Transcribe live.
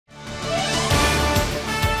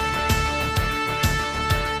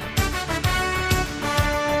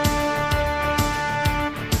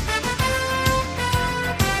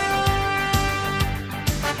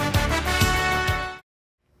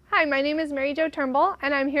my name is Mary Jo Turnbull,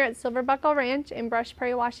 and I'm here at Silver Buckle Ranch in Brush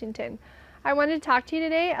Prairie, Washington. I wanted to talk to you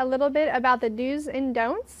today a little bit about the do's and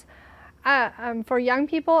don'ts for young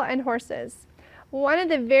people and horses. One of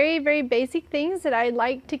the very, very basic things that I'd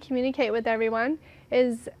like to communicate with everyone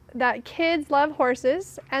is that kids love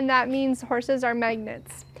horses, and that means horses are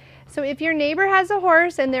magnets. So if your neighbor has a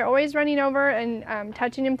horse and they're always running over and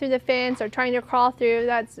touching him through the fence or trying to crawl through,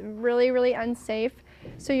 that's really, really unsafe.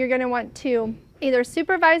 So you're going to want to either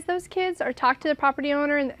supervise those kids or talk to the property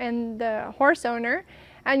owner and the horse owner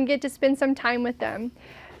and get to spend some time with them.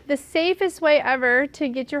 The safest way ever to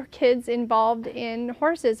get your kids involved in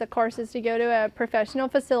horses, of course, is to go to a professional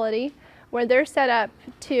facility where they're set up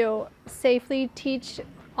to safely teach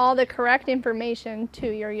all the correct information to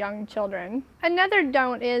your young children. Another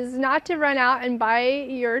don't is not to run out and buy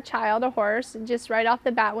your child a horse just right off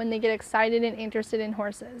the bat when they get excited and interested in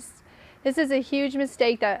horses. This is a huge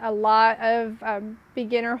mistake that a lot of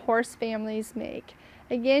beginner horse families make.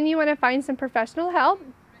 Again, you want to find some professional help.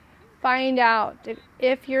 Find out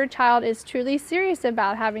if your child is truly serious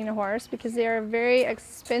about having a horse, because they are a very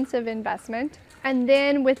expensive investment. And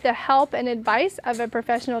then with the help and advice of a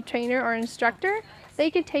professional trainer or instructor,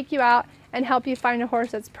 they can take you out and help you find a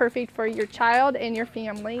horse that's perfect for your child and your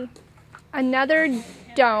family. Another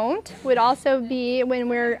don't would also be when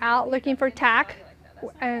we're out looking for tack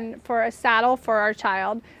and for a saddle for our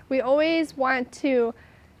child. We always want to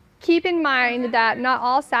keep in mind that not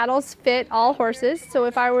all saddles fit all horses. So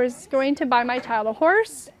if I was going to buy my child a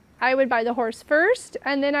horse, I would buy the horse first,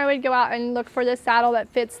 and then I would go out and look for the saddle that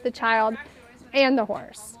fits the child and the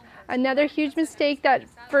horse. Another huge mistake that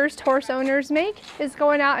first horse owners make is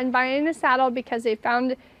going out and buying a saddle because they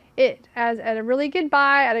found it at a really good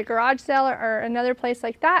buy at a garage sale or another place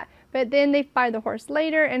like that, but then they buy the horse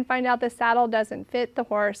later and find out the saddle doesn't fit the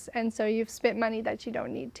horse, and so you've spent money that you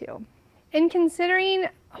don't need to. In considering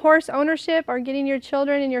horse ownership or getting your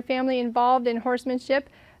children and your family involved in horsemanship,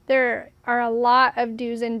 there are a lot of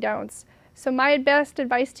do's and don'ts. So my best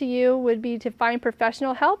advice to you would be to find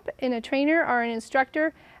professional help in a trainer or an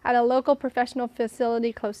instructor at a local professional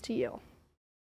facility close to you.